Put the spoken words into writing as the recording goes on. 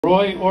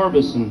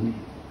Orbison.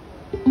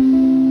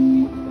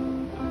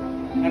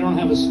 I don't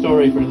have a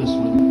story for this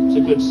one. It's a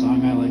good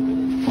song, I like it.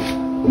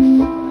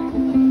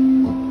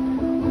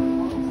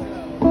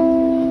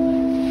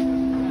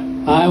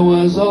 I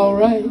was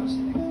alright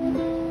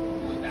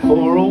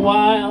for a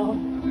while.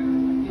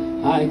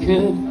 I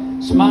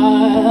could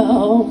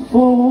smile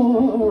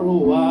for a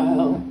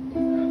while.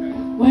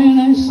 When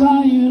I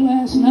saw you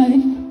last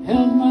night,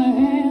 held my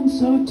hand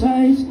so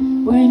tight.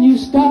 When you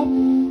stopped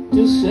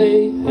to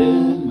say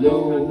hello,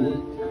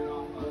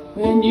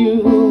 when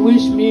you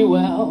wished me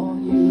well,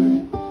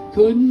 you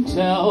couldn't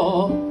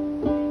tell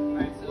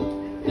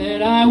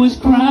that I was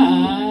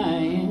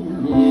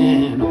crying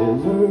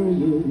over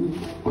you,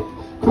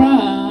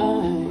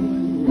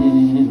 crying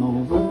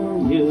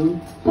over you.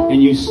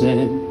 And you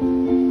said,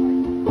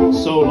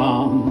 so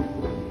long,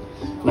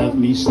 left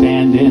me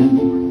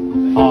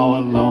standing all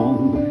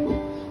alone,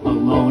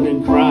 alone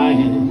and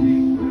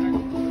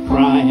crying,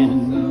 crying,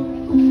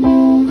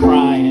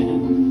 crying,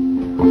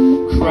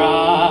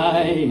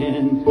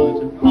 but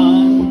to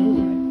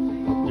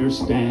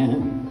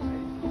understand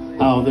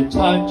how the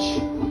touch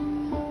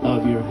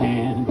of your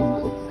hand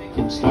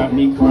can start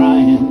me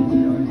crying.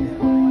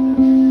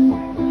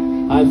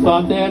 I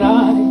thought that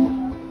I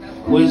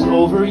was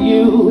over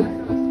you,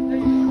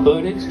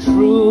 but it's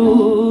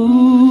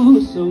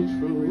true, so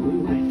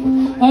true.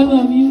 I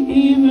love you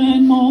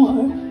even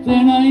more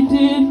than I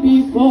did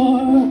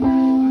before.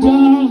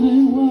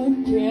 Darling,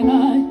 what can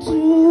I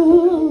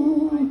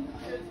do?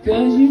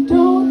 'Cause you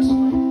don't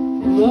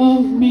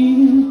love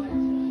me,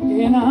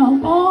 and I'll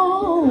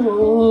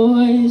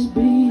always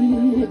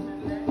be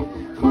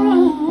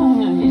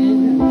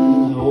crying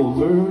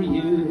over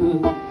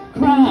you,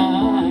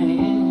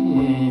 crying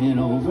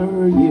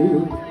over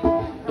you.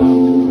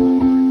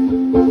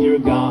 Oh, you're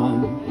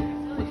gone,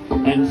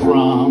 and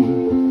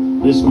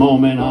from this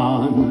moment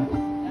on,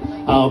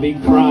 I'll be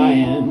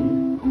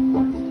crying,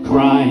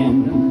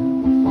 crying,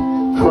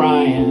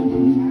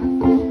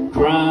 crying,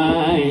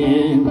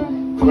 crying,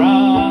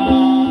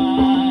 crying,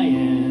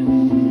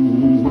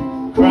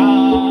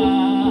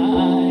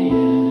 crying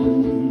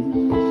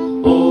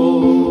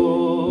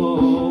over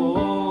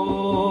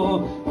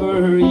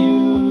you.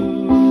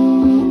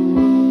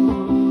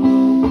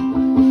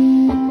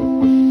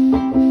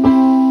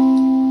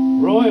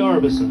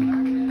 Orbison.